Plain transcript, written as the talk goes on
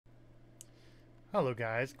Hello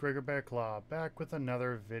guys, Gregor Bearclaw back with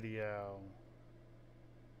another video.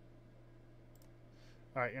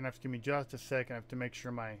 Alright, you're gonna have to give me just a second. I have to make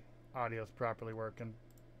sure my audio is properly working.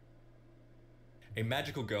 A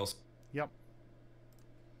magical girl's. Yep.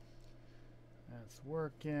 That's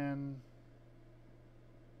working.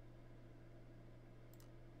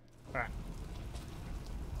 Alright.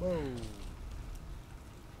 Whoa.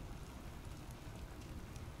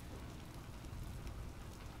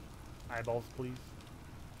 Eyeballs, please.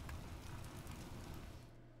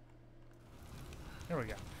 There we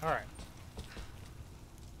go. Alright.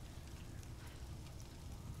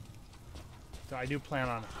 So I do plan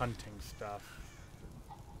on hunting stuff.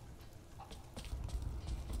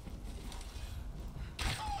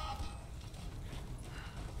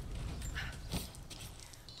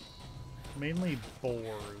 Mainly boars.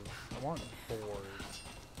 I want boars.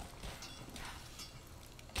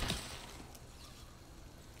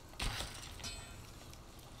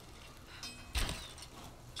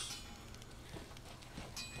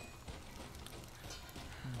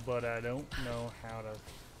 But I don't know how to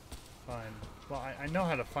find... Well, I know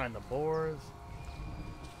how to find the boars.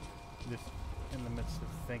 Just in the midst of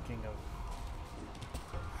thinking of...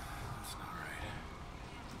 That's not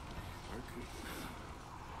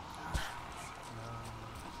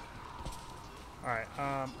right. Alright,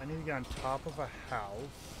 I need to get on top of a house.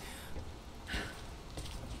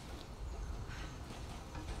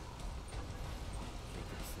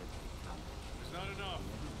 There's not enough.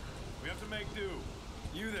 We have to make do.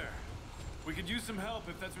 You there. We could use some help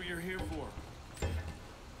if that's what you're here for.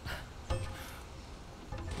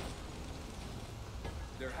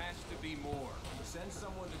 There has to be more. Send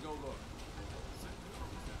someone to go look.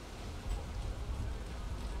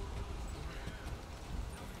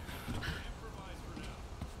 Improvise for now.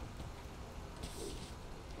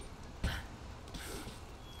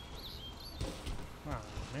 Oh,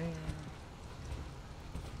 man.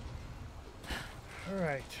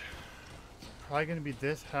 Alright. Probably gonna be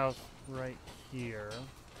this house right here.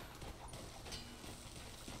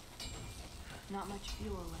 Not much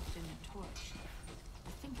fuel left in the torch.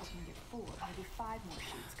 I think I can get 4, maybe 5 more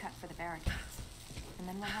sheets cut for the barricades. And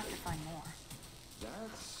then we'll have to find more.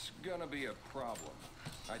 That's gonna be a problem.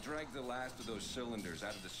 I dragged the last of those cylinders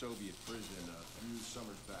out of the Soviet prison a few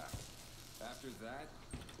summers back. After that,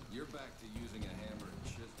 you're back to using a hammer and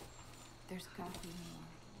chisel. There's gotta be more.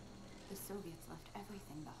 The Soviets left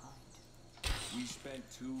everything behind. We spent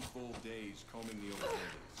 2 full days combing the old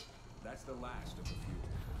buildings. That's the last of the fuel.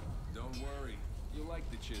 Don't worry, you'll like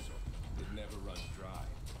the chisel. It never runs dry.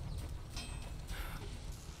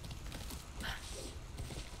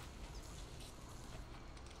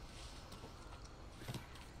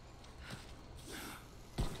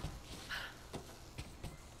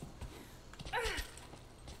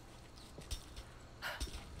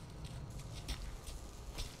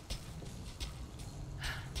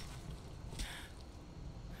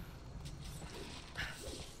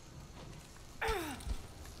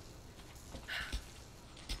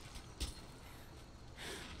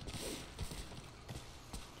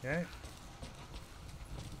 Okay.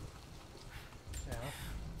 Yeah.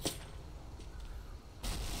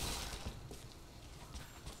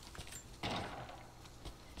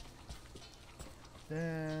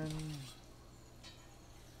 Then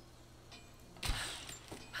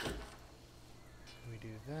we do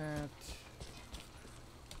that.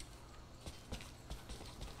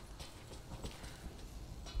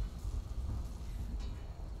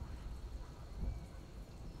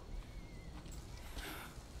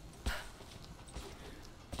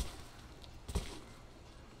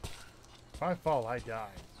 If I fall, I die.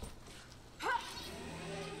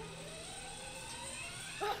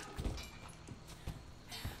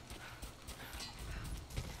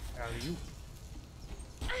 Alley-oop.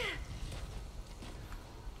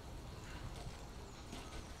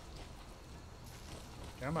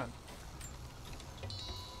 Come on.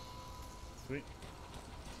 Sweet.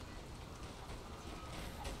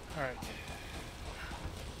 All right.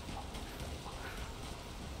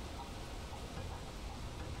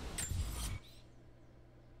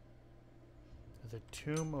 There's a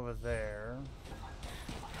tomb over there.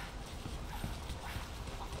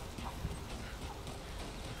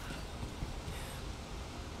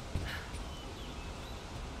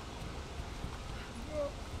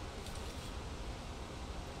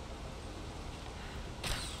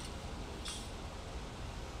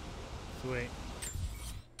 Sweet.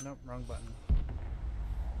 Nope, wrong button.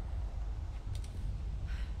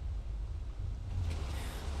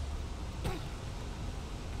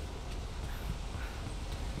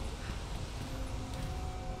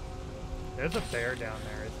 There's a bear down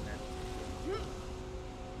there, isn't it?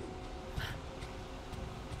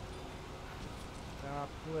 Stop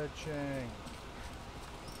glitching.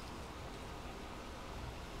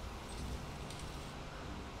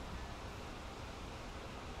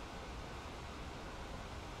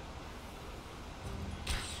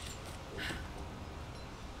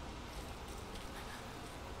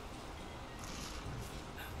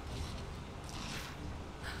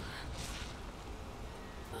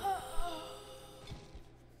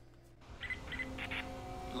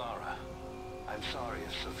 Lara, I'm sorry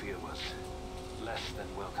if Sophia was less than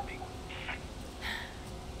welcoming.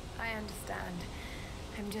 I understand.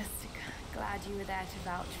 I'm just glad you were there to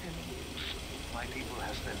vouch for me. My people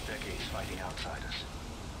have spent decades fighting outsiders.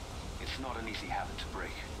 It's not an easy habit to break.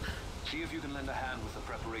 See if you can lend a hand with the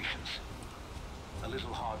preparations. A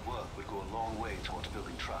little hard work would go a long way towards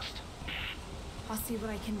building trust. I'll see what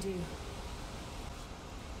I can do.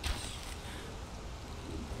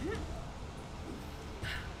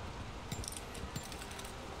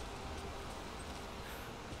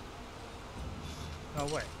 Oh,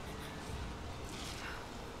 wait.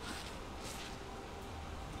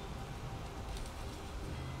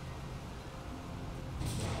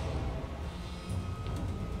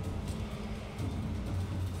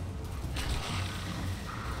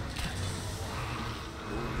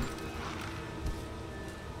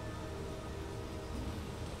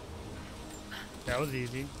 That was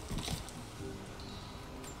easy.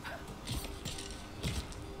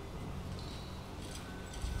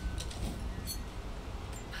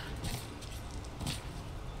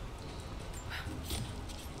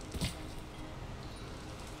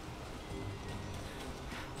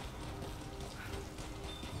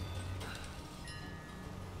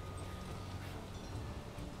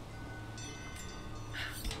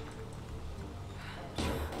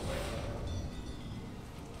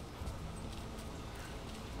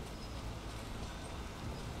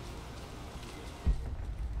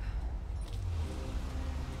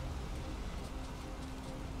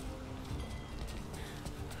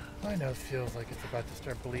 My nose feels like it's about to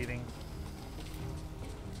start bleeding.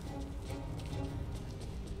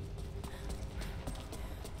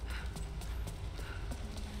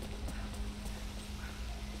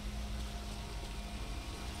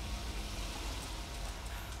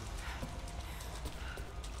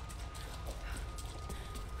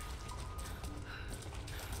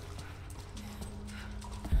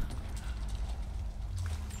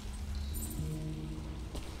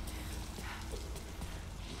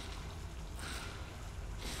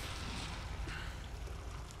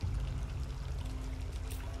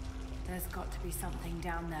 There's got to be something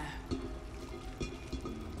down there.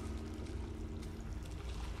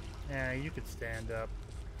 Yeah, you could stand up.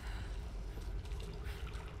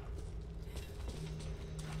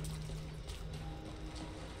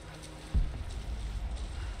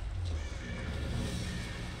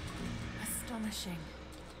 Astonishing.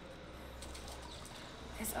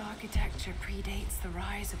 This architecture predates the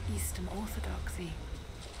rise of Eastern Orthodoxy.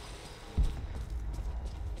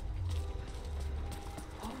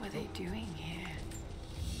 What were they doing here?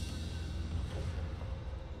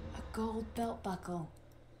 A gold belt buckle.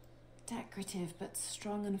 Decorative but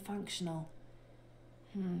strong and functional.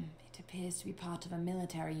 It appears to be part of a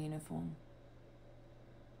military uniform.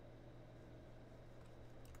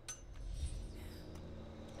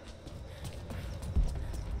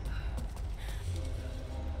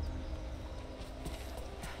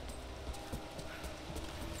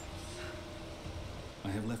 I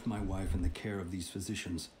have left my wife in the care of these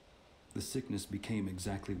physicians. The sickness became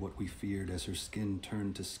exactly what we feared as her skin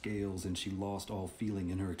turned to scales and she lost all feeling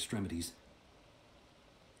in her extremities.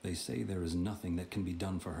 They say there is nothing that can be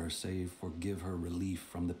done for her save for give her relief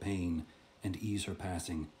from the pain and ease her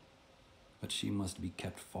passing. But she must be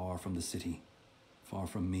kept far from the city, far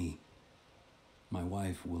from me. My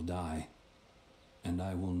wife will die, and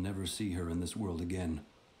I will never see her in this world again.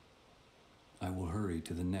 I will hurry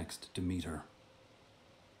to the next to meet her.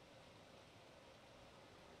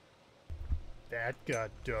 That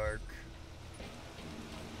got dark.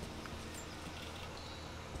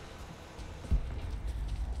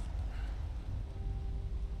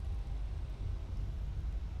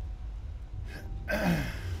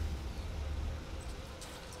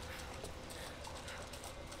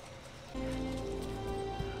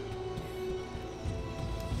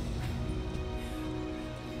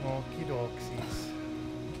 Okie doksies.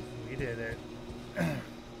 We did it.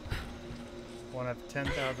 One of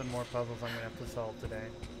 10,000 more puzzles I'm gonna have to solve today.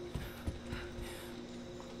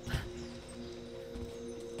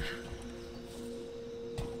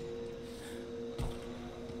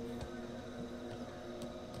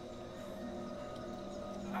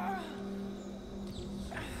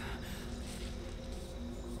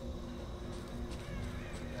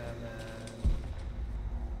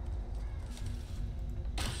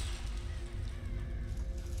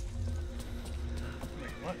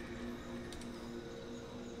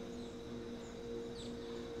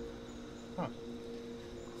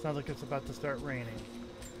 Sounds like it's about to start raining.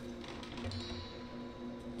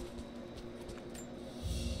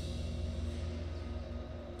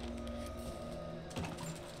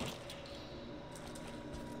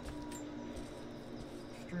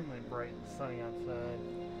 Extremely bright and sunny outside.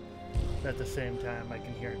 At the same time, I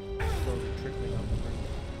can hear it slowly trickling up the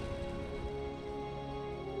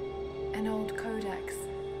roof. An old codex.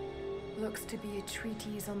 Looks to be a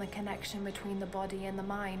treatise on the connection between the body and the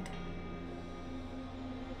mind.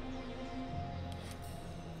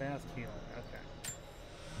 Fast healing,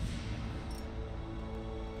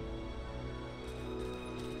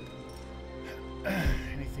 okay.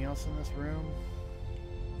 Anything else in this room?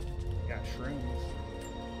 Got shrooms.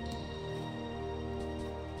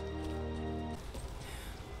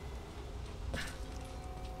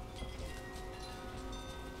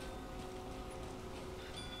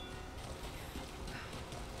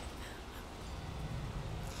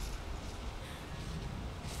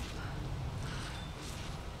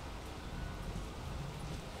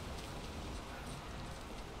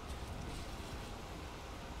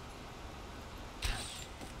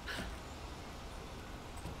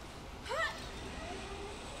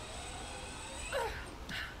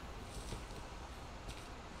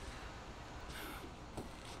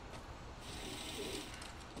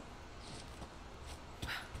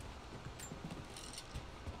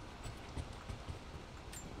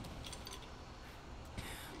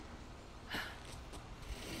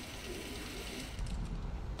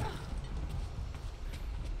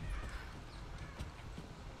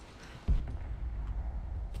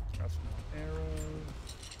 Arrows.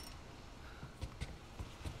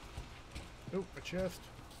 Oh, a chest.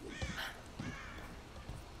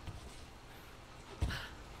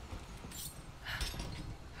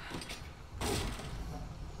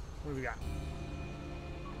 What do we got?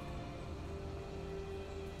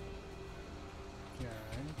 Yeah,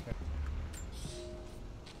 okay.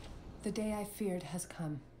 The day I feared has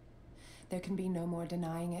come. There can be no more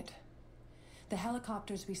denying it. The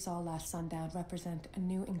helicopters we saw last sundown represent a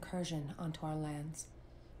new incursion onto our lands.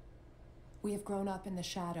 We have grown up in the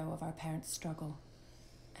shadow of our parents' struggle,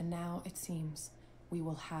 and now it seems we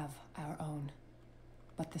will have our own.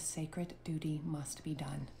 But the sacred duty must be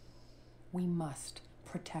done. We must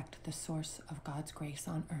protect the source of God's grace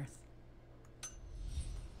on Earth.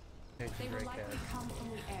 They will likely come from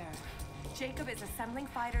the air. Jacob is assembling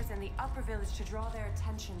fighters in the upper village to draw their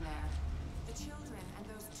attention there. The children and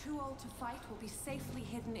those too old to fight will be safely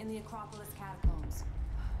hidden in the Acropolis catacombs.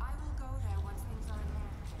 I will go there once things are in hand.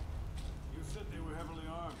 You said they were heavily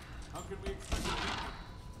armed. How can we expect to beat them?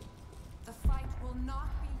 The fight will not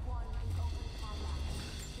be won in open combat.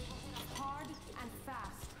 They will hit us hard and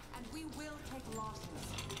fast, and we will take losses.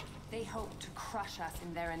 They hope to crush us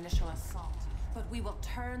in their initial assault, but we will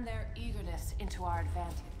turn their eagerness into our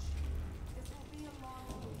advantage. This will be a long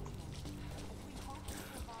engagement. If we hope to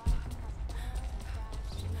survive, we must dare and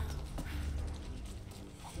vanish.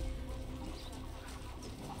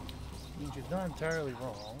 Means you're not entirely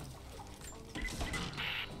wrong.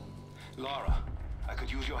 Lara, I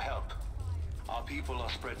could use your help. Our people are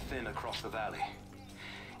spread thin across the valley.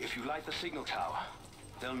 If you light the signal tower,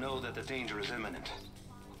 they'll know that the danger is imminent.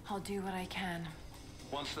 I'll do what I can.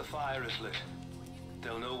 Once the fire is lit,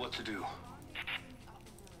 they'll know what to do.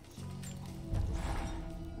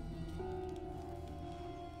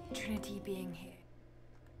 Trinity being here.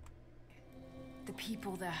 The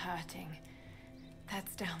people they're hurting.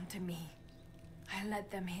 That's down to me. I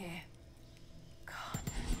led them here. God,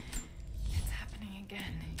 it's happening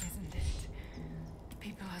again, isn't it?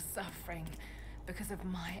 People are suffering because of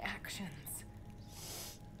my actions.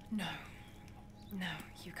 No. No,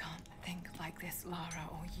 you can't think like this, Lara,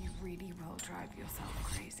 or you really will drive yourself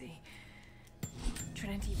crazy.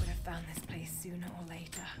 Trinity would have found this place sooner or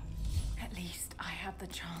later. At least I have the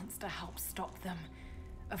chance to help stop them.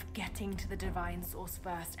 Of getting to the divine source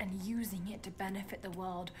first and using it to benefit the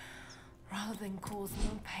world, rather than cause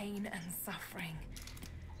more pain and suffering.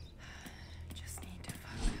 Just need to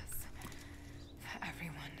focus. For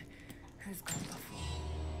everyone who's gone before.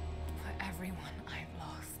 For everyone I've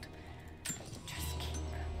lost. Just keep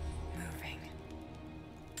moving.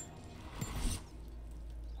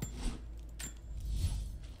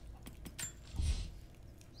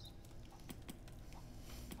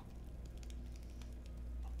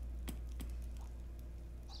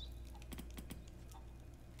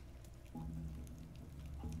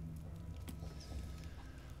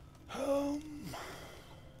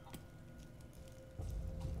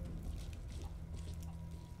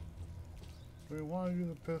 Do we want to do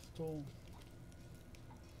the pistol?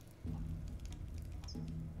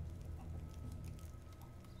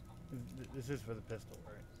 This is for the pistol,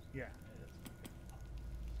 right? Yeah, it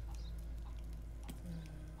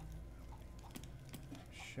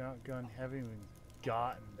is. Shotgun. Haven't even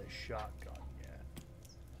gotten the shotgun yet.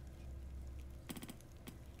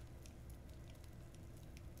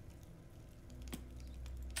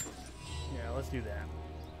 Yeah, let's do that.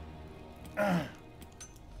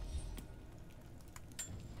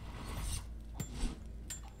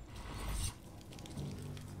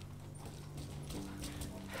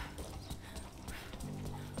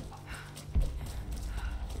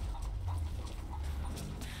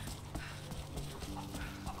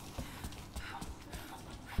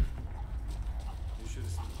 You should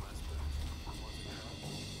have seen the last batch. It wasn't enough.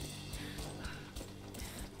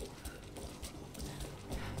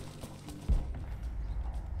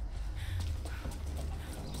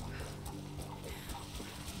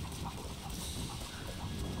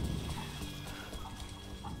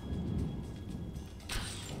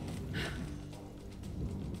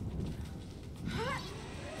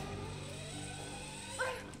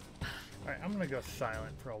 Alright, I'm gonna go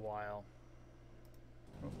silent for a while.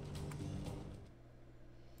 Oh.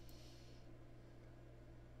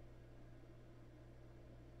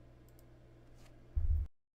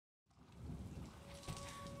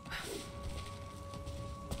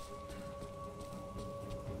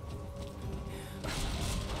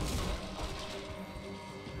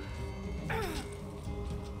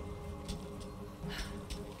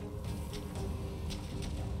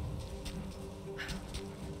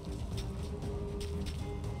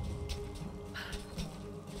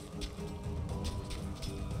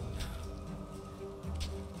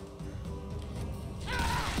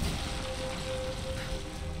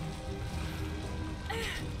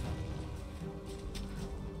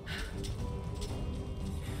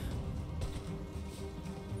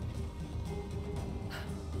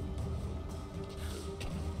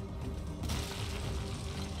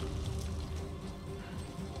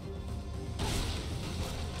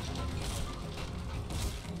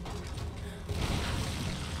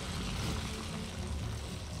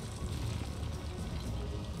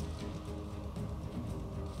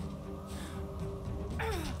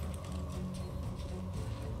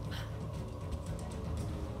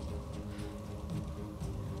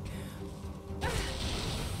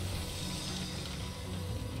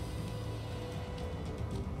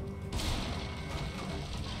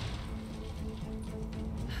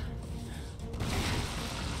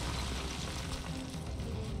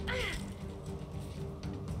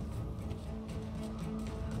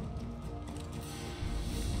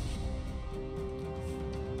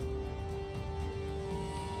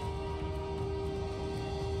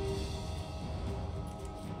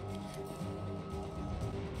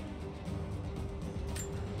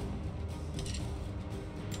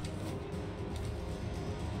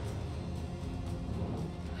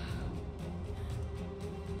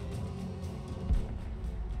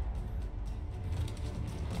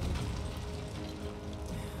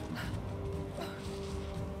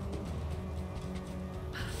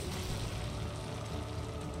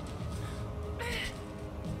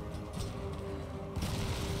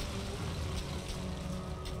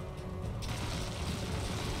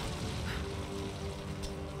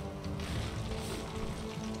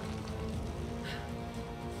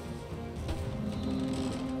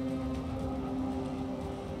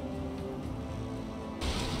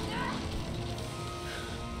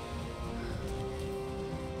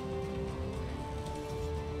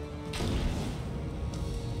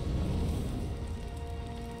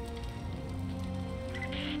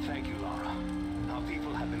 Thank you, Lara. Our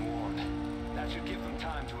people have been warned. That should give them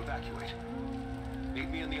time to evacuate. Meet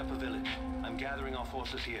me in the upper village. I'm gathering our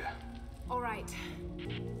forces here. All right.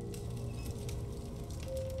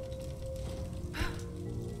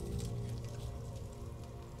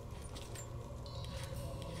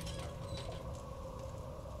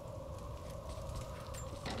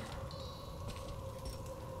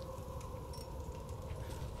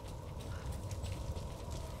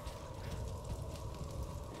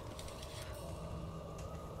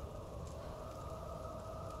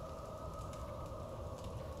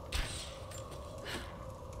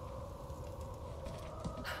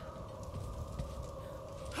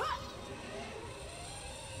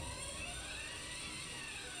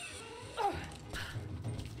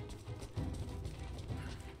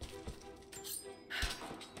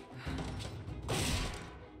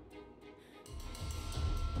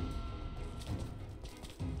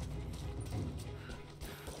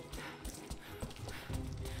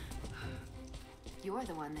 You're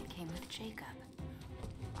the one that came with Jacob.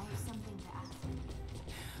 I have something to ask.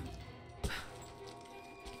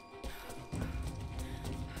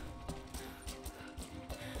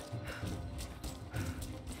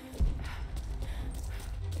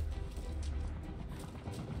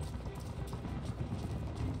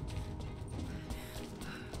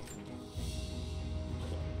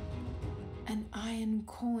 An iron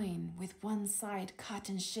coin with one side cut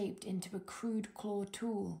and shaped into a crude claw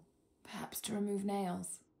tool, perhaps to remove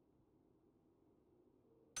nails.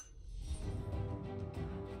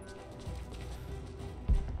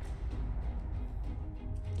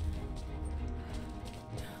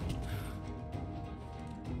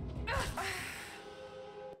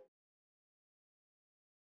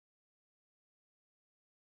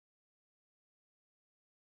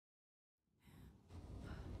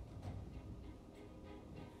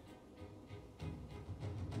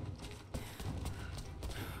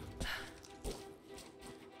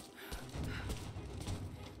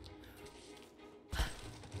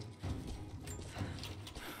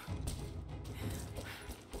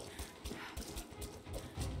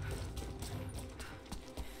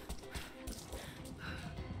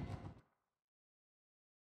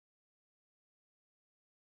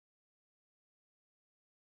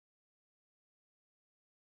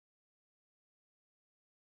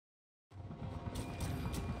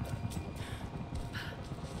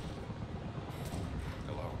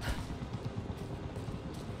 Hello.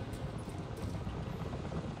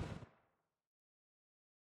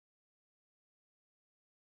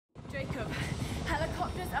 Jacob,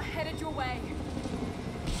 helicopters are headed your way.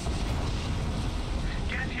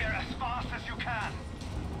 Get here as fast as you can.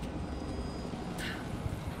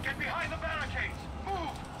 Get behind the barricades.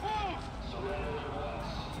 Move! Move!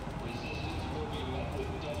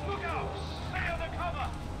 Look out! Stay under cover!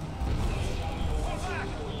 Pull back!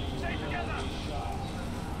 Stay together!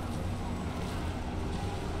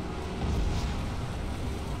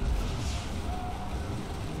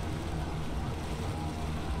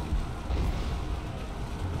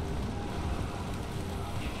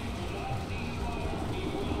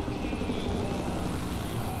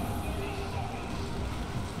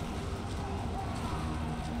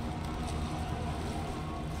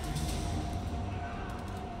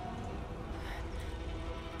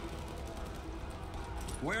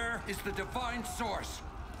 Where is the divine source?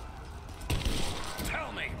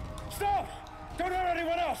 Tell me! Stop! Don't hurt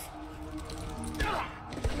anyone else!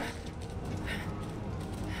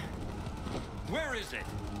 Where is it?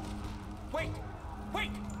 Wait!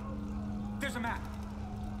 Wait! There's a map.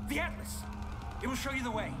 The Atlas. It will show you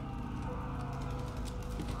the way.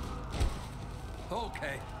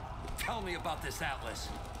 Okay. Tell me about this Atlas.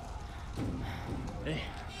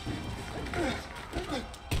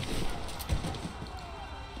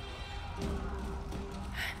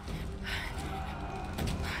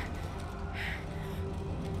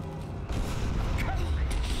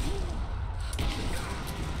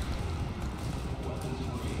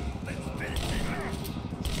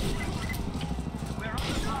 We're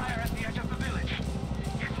under fire at the edge of the village.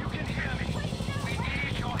 If you can hear me, we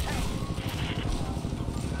need your help.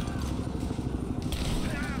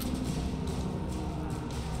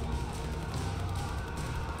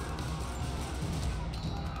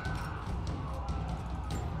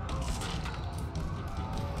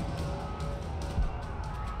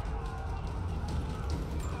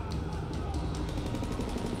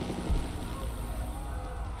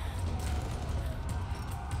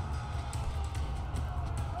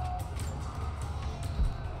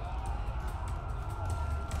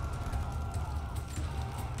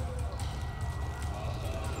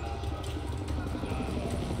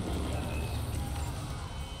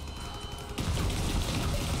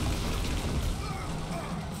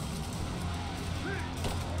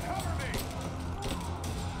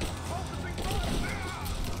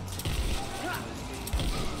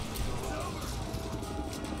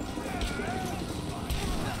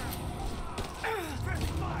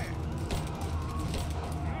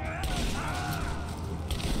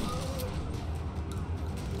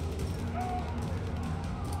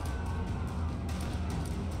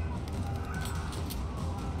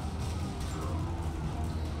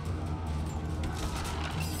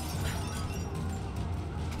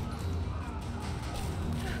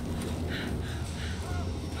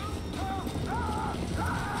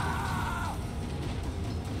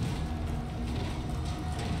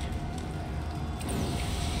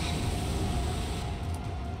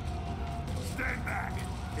 Stand back!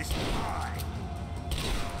 It's mine!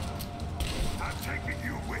 I'm taking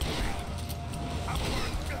you with me!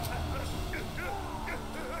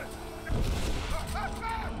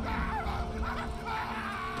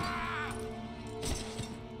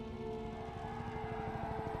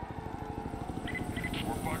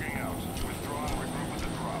 We're bugging out. Withdraw and regroup with the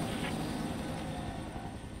drop.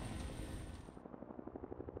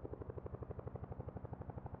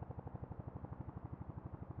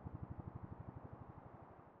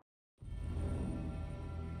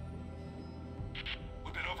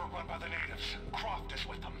 We've been overrun by the natives. Croft is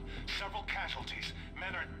with them. Several casualties.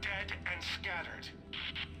 Men are dead and scattered.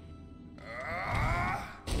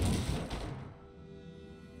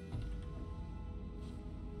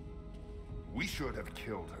 We should have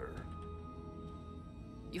killed her.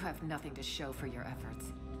 You have nothing to show for your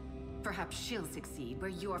efforts. Perhaps she'll succeed where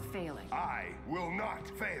you're failing. I will not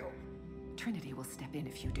fail. Trinity will step in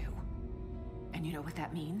if you do. And you know what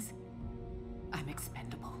that means? I'm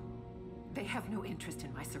expendable. They have no interest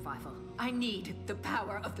in my survival. I need the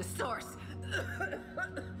power of the Source.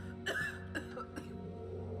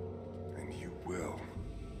 And you will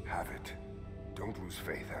have it. Don't lose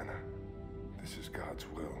faith, Anna. This is God's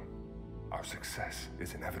will. Our success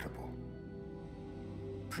is inevitable.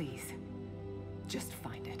 Please, just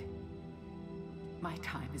find it. My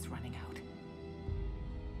time is running out.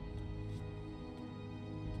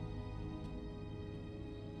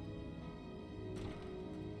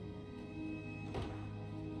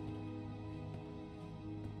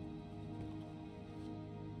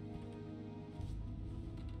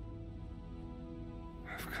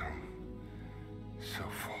 I've come so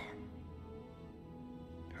far.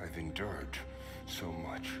 I've endured so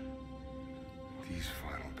much. These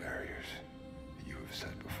final barriers that you have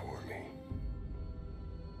set before me.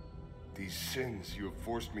 These sins you have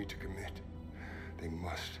forced me to commit, they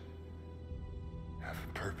must have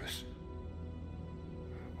a purpose.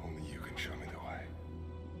 Only you can show me the way.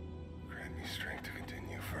 Grant me strength to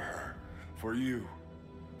continue for her, for you,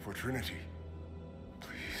 for Trinity.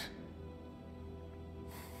 Please.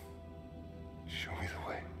 Show me the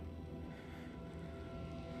way.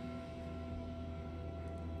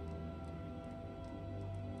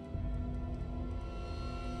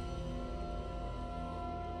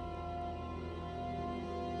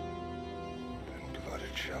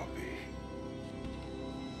 It shall be.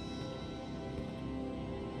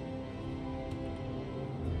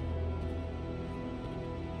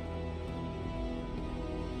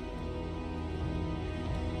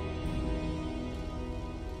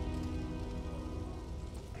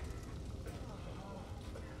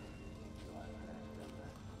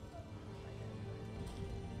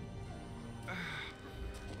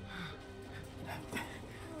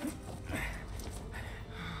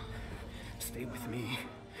 Stay with me.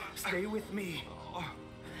 Stay with me.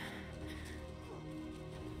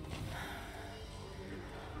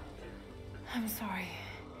 I'm sorry.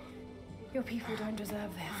 Your people don't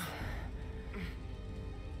deserve this.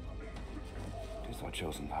 It is our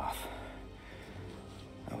chosen path.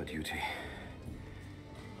 Our duty.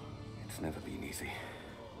 It's never been easy.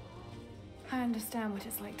 I understand what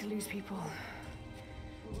it's like to lose people.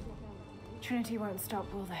 Trinity won't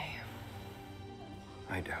stop, will they?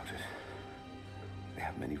 I doubt it. They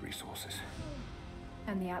have many resources.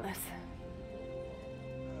 And the Atlas?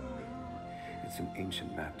 It's an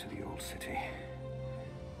ancient map to the old city.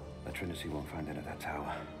 But Trinity won't find it at that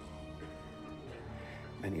tower.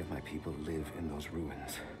 Many of my people live in those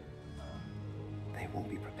ruins. They won't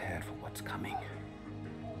be prepared for what's coming.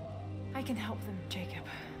 I can help them, Jacob.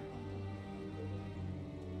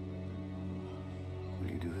 Will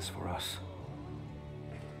you do this for us?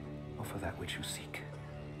 Or for that which you seek?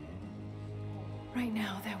 Right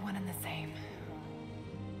now, they're one and the same.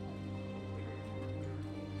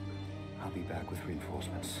 I'll be back with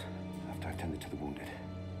reinforcements after I've tended to the wounded.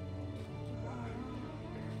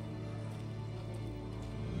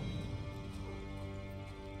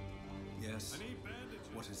 Yes?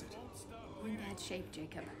 What is it? We're in bad shape,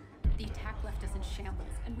 Jacob. The attack left us in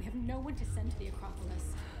shambles, and we have no one to send to the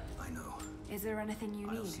Acropolis. I know. Is there anything you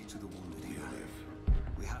I'll need? see to the wounded here.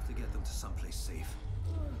 We have to get them to someplace safe.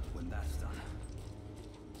 When that's done,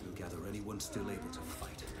 we'll gather anyone still able to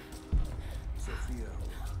fight. Sophia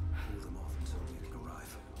will hold them off until we can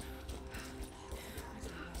arrive.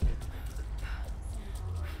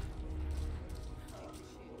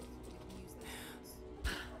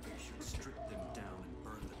 We should strip them down and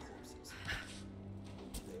burn the corpses.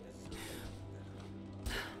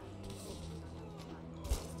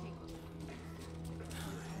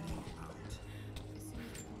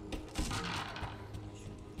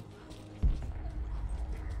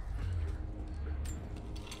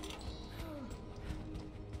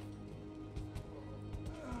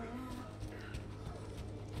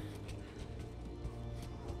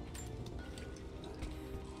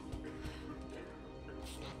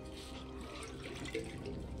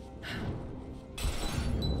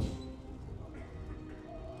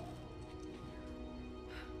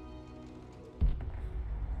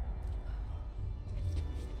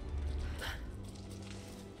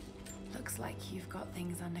 Looks like you've got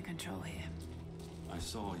things under control here. I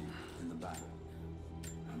saw you in the battle.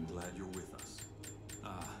 I'm glad you're with us.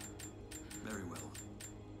 Ah,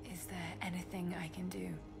 there anything I can do?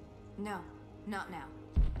 No, not now.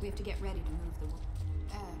 We have to get ready to move the...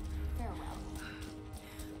 farewell.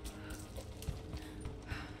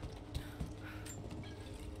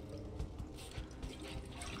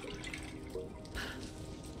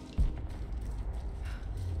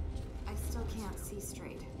 I still can't see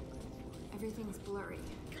straight. Everything's blurry.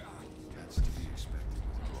 That's to be expected.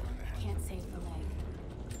 Can't save the leg.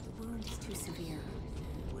 The wound is too severe.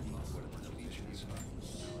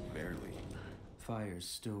 Barely. Fires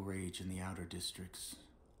still rage in the outer districts.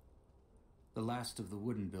 The last of the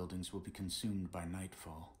wooden buildings will be consumed by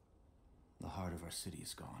nightfall. The heart of our city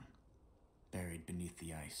is gone, buried beneath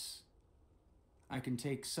the ice. I can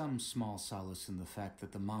take some small solace in the fact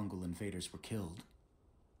that the Mongol invaders were killed,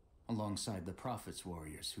 alongside the Prophet's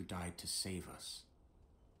warriors who died to save us.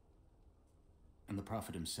 And the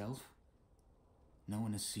Prophet himself? No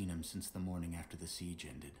one has seen him since the morning after the siege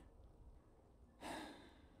ended.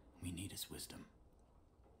 We need his wisdom.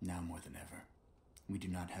 Now more than ever. We do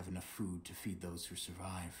not have enough food to feed those who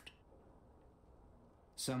survived.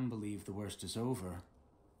 Some believe the worst is over,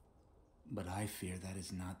 but I fear that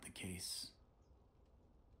is not the case.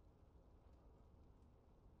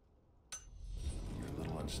 You're a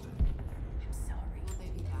little unstable. I'm sorry. Will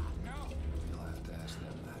they be back? No! You'll have to ask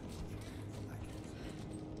them that.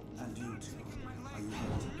 And you two, are you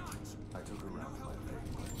hurt? I took her around my leg.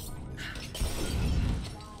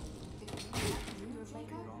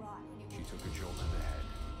 She took a jolt to the head,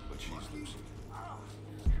 but she's lucid.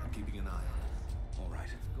 I'm keeping an eye on her. All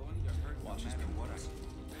right. Watch his waters.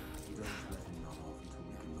 Don't let him run off until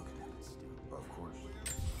we can look at him. Of course.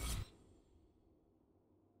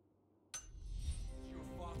 Your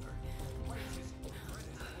father. What is his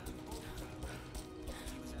credit?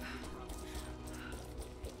 He was at the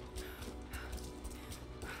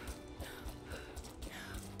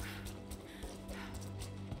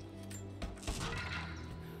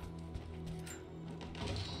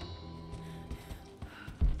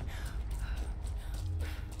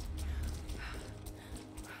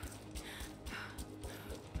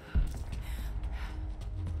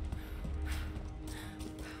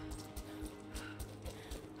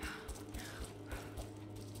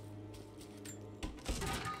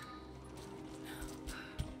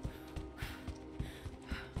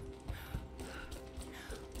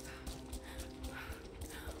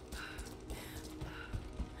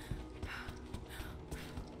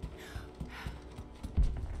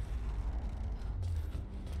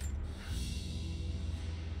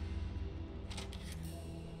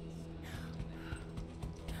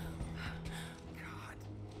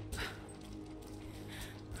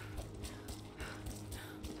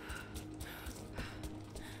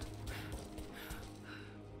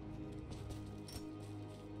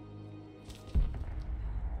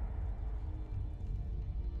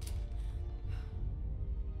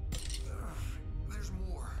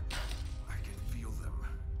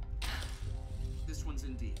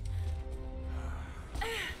indeed. Do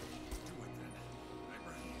it then. I'm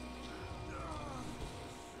ready.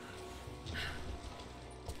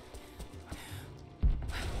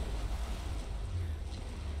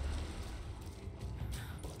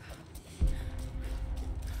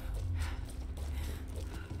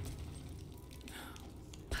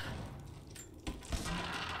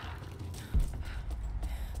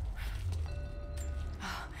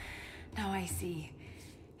 Now I see.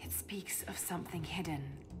 It speaks of something hidden.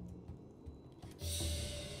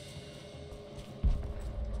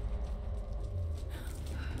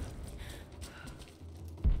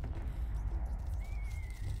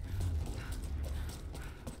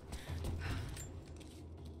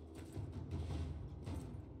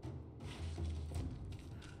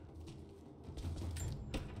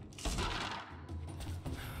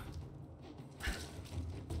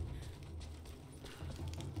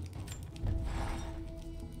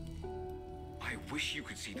 I wish you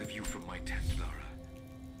could see the view from my tent, Lara.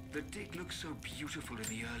 The dig looks so beautiful in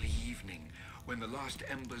the early evening, when the last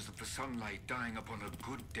embers of the sunlight dying upon a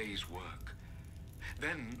good day's work.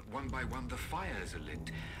 Then, one by one, the fires are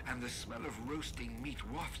lit, and the smell of roasting meat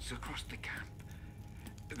wafts across the camp.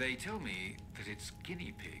 They tell me that it's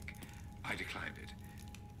guinea pig. I declined it.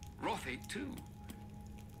 Roth ate too.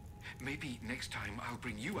 Maybe next time I'll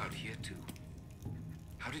bring you out here too.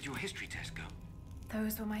 How did your history test go?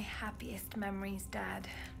 Those were my happiest memories, Dad.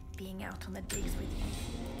 Being out on the digs with you.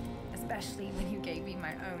 Especially when you gave me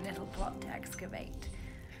my own little plot to excavate.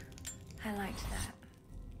 I liked that.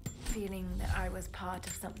 Feeling that I was part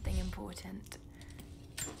of something important.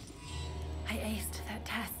 I aced that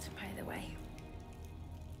test, by the way.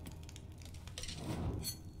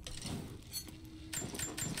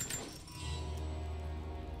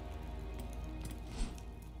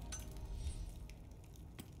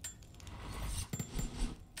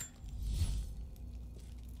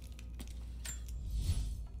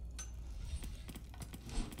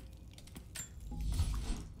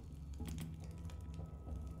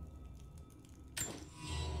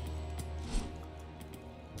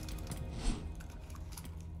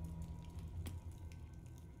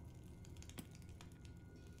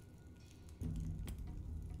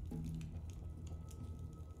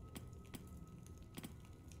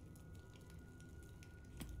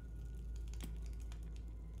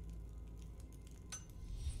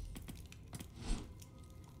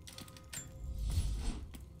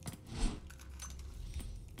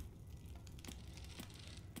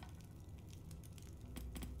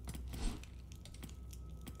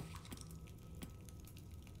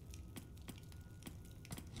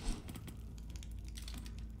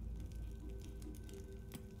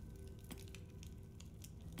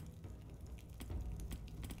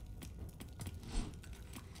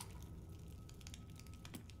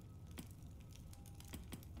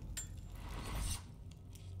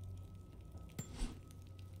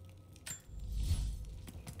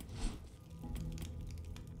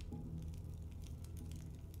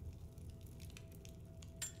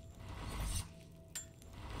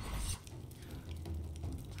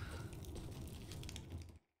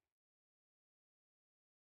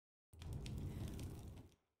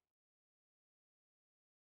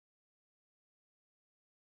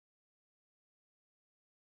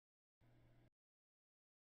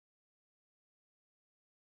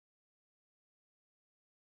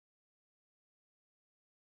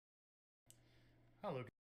 Hello.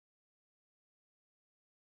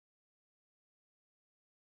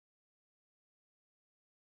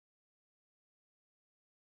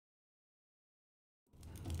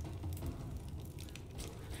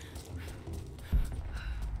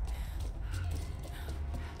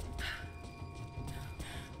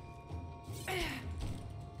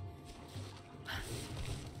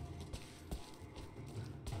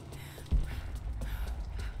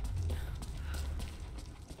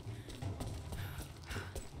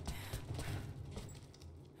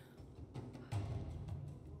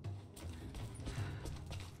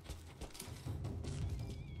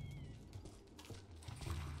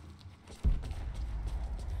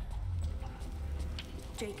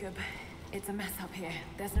 Jacob, it's a mess up here.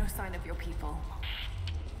 There's no sign of your people.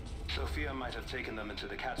 Sophia might have taken them into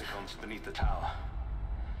the catacombs beneath the tower.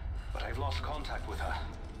 But I've lost contact with her.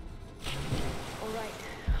 All right,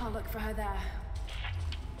 I'll look for her there.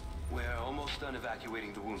 We're almost done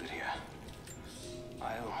evacuating the wounded here.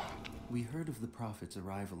 We heard of the Prophet's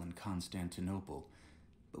arrival in Constantinople,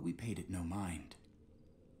 but we paid it no mind.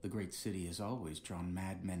 The great city has always drawn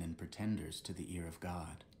madmen and pretenders to the ear of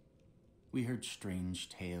God. We heard strange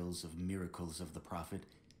tales of miracles of the Prophet,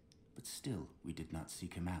 but still we did not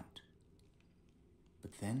seek him out.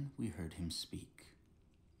 But then we heard him speak,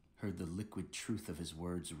 heard the liquid truth of his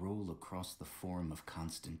words roll across the forum of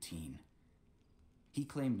Constantine. He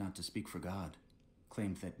claimed not to speak for God,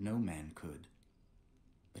 claimed that no man could.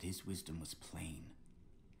 But his wisdom was plain,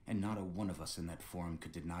 and not a one of us in that forum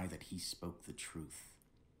could deny that he spoke the truth.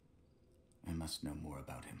 I must know more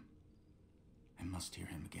about him. I must hear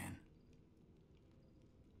him again.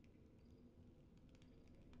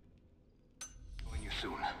 Join you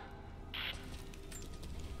soon.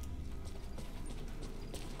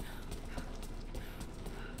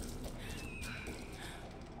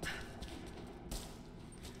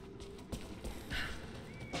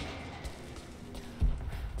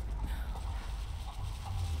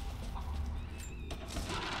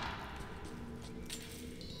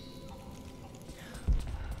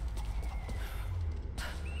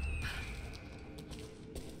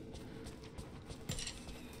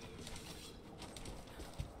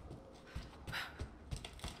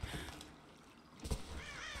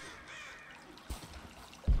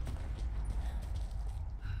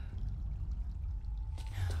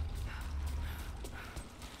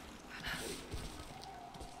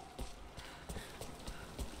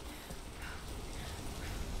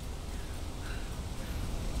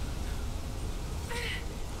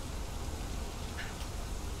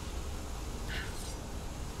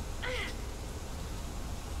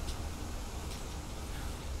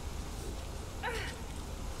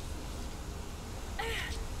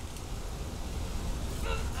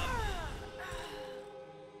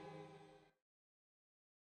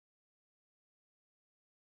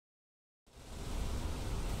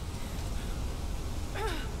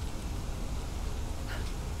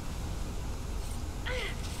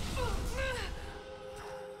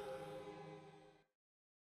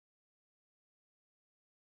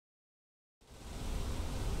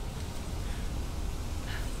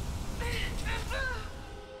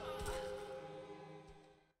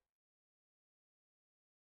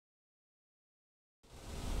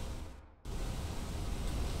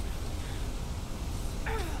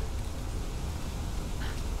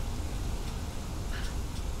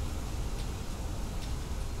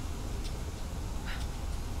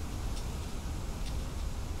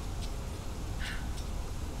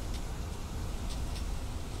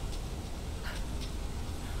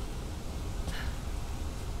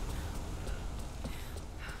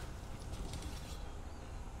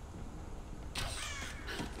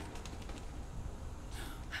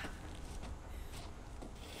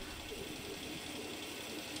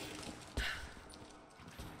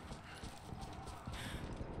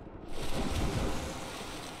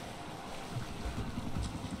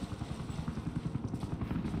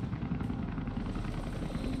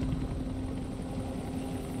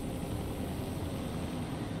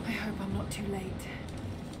 too late.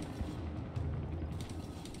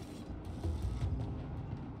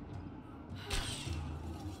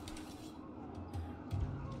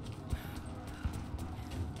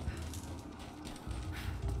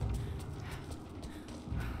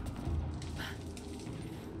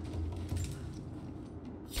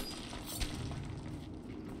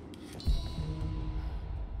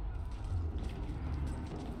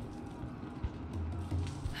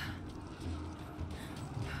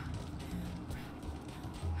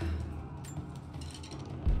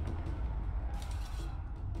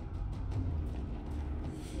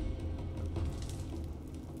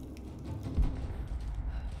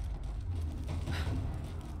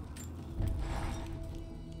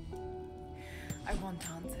 I want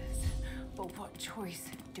answers, but what choice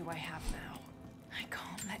do I have now? I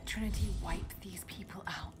can't let Trinity wipe these people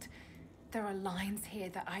out. There are lines here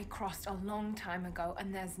that I crossed a long time ago,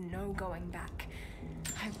 and there's no going back.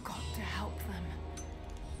 I've got to help them.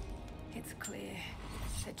 It's clear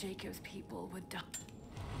that Jacob's people would die.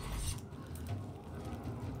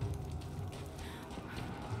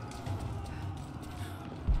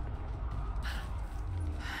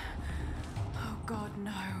 Oh God,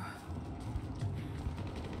 no.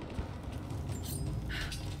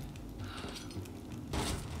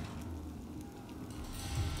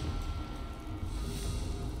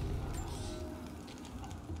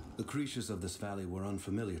 The creatures of this valley were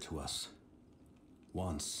unfamiliar to us.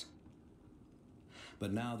 Once.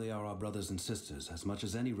 But now they are our brothers and sisters as much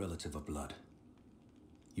as any relative of blood.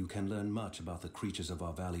 You can learn much about the creatures of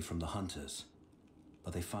our valley from the hunters,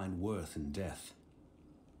 but they find worth in death.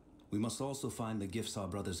 We must also find the gifts our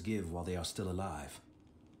brothers give while they are still alive.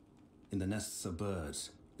 In the nests of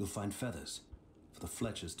birds, you'll find feathers for the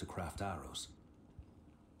fletchers to craft arrows.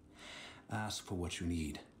 Ask for what you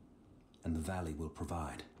need, and the valley will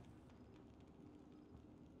provide.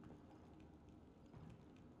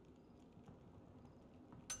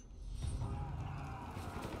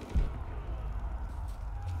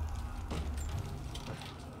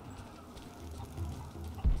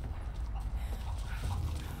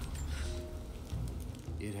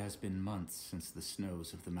 It has been months since the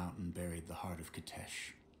snows of the mountain buried the heart of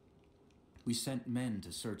Katesh. We sent men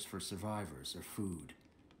to search for survivors or food,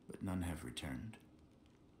 but none have returned.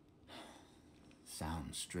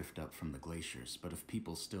 Sounds drift up from the glaciers, but if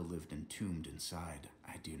people still lived entombed inside,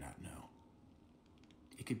 I do not know.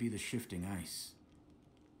 It could be the shifting ice,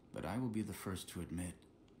 but I will be the first to admit,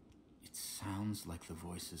 it sounds like the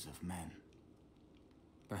voices of men.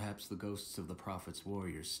 Perhaps the ghosts of the Prophet's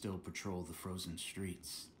warriors still patrol the frozen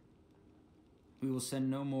streets. We will send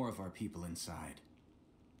no more of our people inside.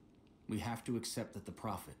 We have to accept that the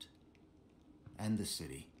Prophet and the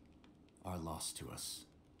city are lost to us,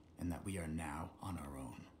 and that we are now on our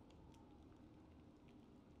own.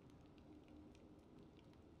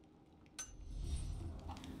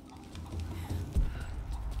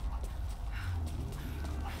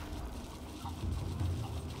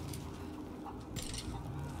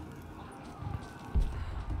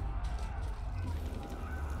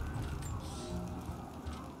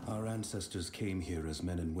 Our ancestors came here as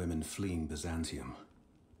men and women fleeing Byzantium.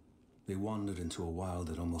 They wandered into a wild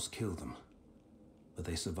that almost killed them, but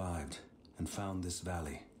they survived and found this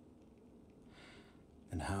valley.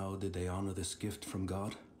 And how did they honor this gift from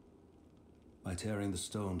God? By tearing the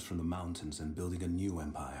stones from the mountains and building a new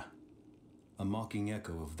empire, a mocking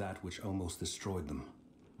echo of that which almost destroyed them.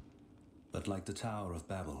 But like the Tower of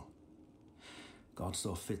Babel, God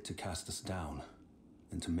saw fit to cast us down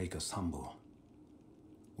and to make us humble.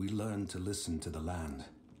 We learned to listen to the land,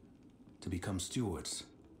 to become stewards,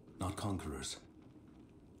 not conquerors.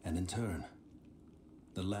 And in turn,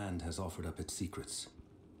 the land has offered up its secrets.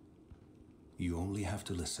 You only have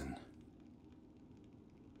to listen.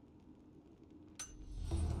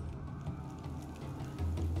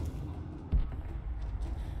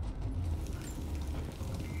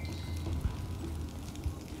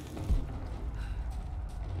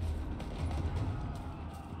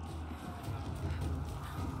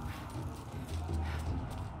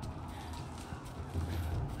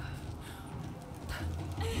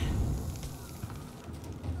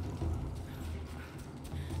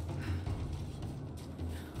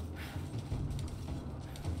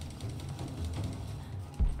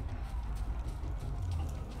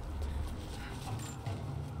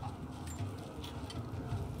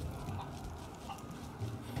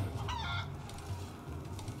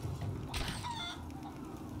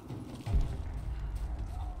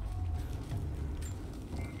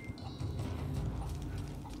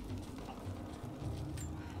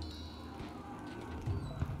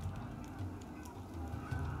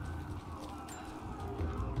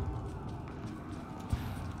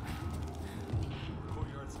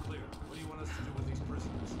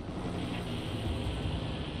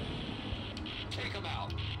 Take him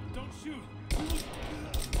out. Don't shoot.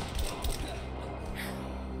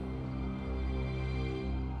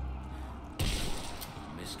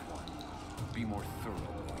 Missed one. Be more thorough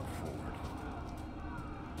going forward.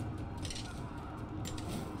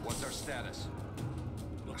 What's our status?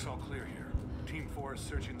 Looks all clear here. Team 4 is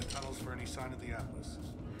searching the tunnels for any sign of the Atlas.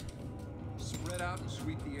 Spread out and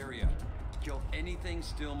sweep the area. Kill anything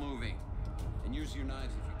still moving. And use your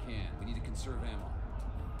knives if you can. We need to conserve ammo.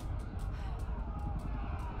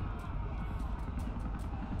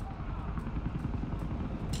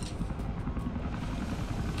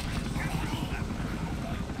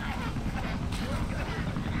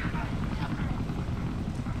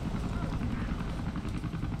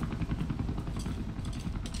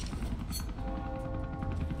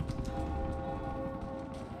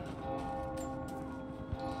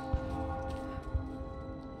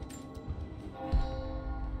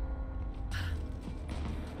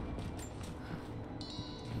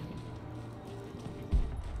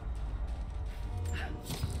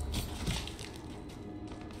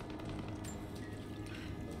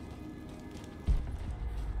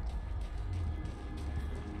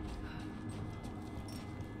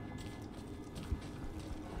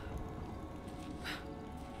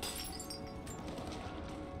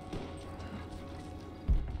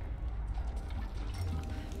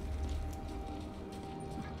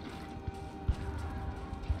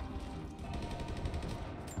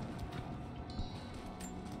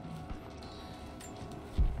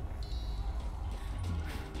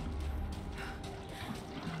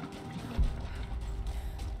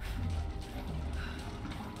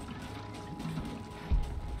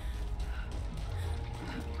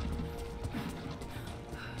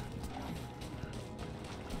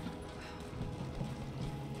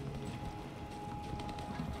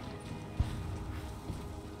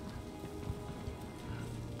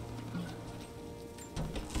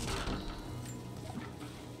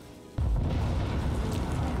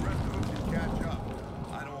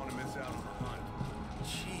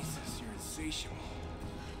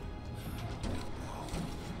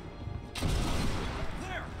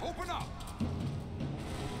 There! Open up!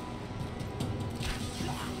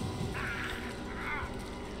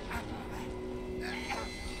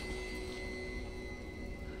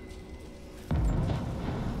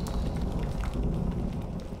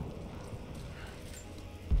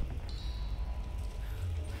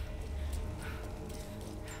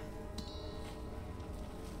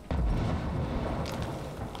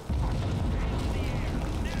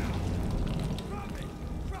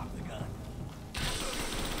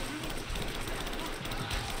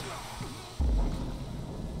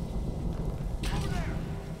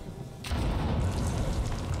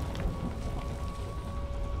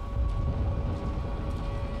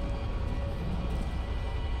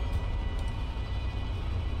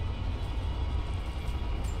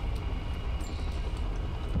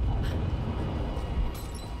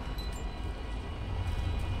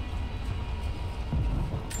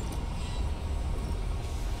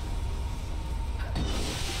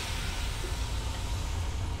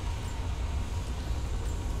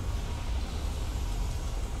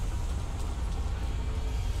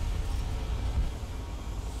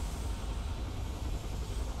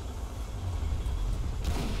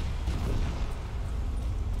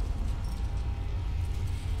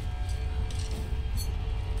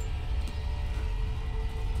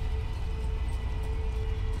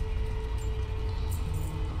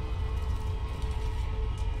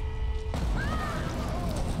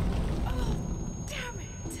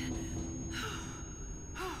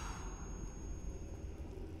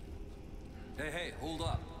 Hey, hold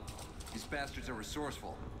up. These bastards are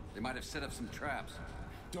resourceful. They might have set up some traps.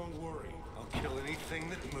 Don't worry. I'll kill anything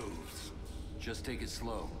that moves. Just take it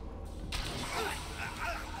slow. All right,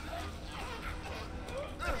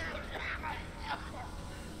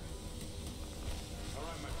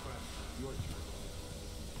 my friend. Your turn.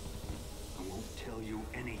 I won't tell you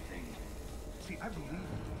anything. See, I believe you,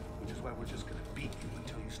 which is why we're just gonna beat you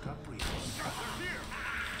until you stop breathing. They're here!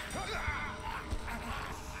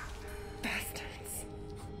 Bastards.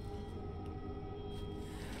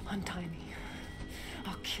 Untie me.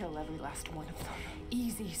 I'll kill every last one of them.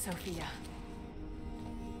 Easy, Sophia.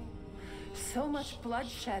 So much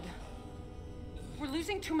bloodshed. We're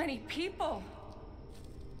losing too many people.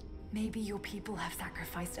 Maybe your people have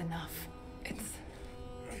sacrificed enough. It's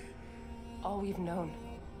all we've known.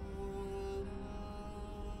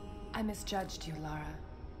 I misjudged you, Lara.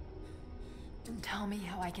 Tell me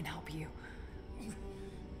how I can help you.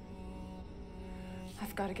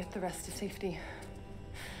 I've got to get the rest to safety.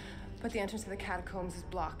 But the entrance to the catacombs is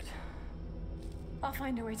blocked. I'll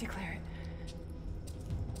find a way to clear it.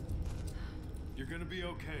 You're gonna be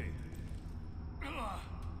okay. I'm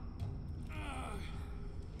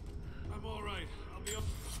all right. I'll be up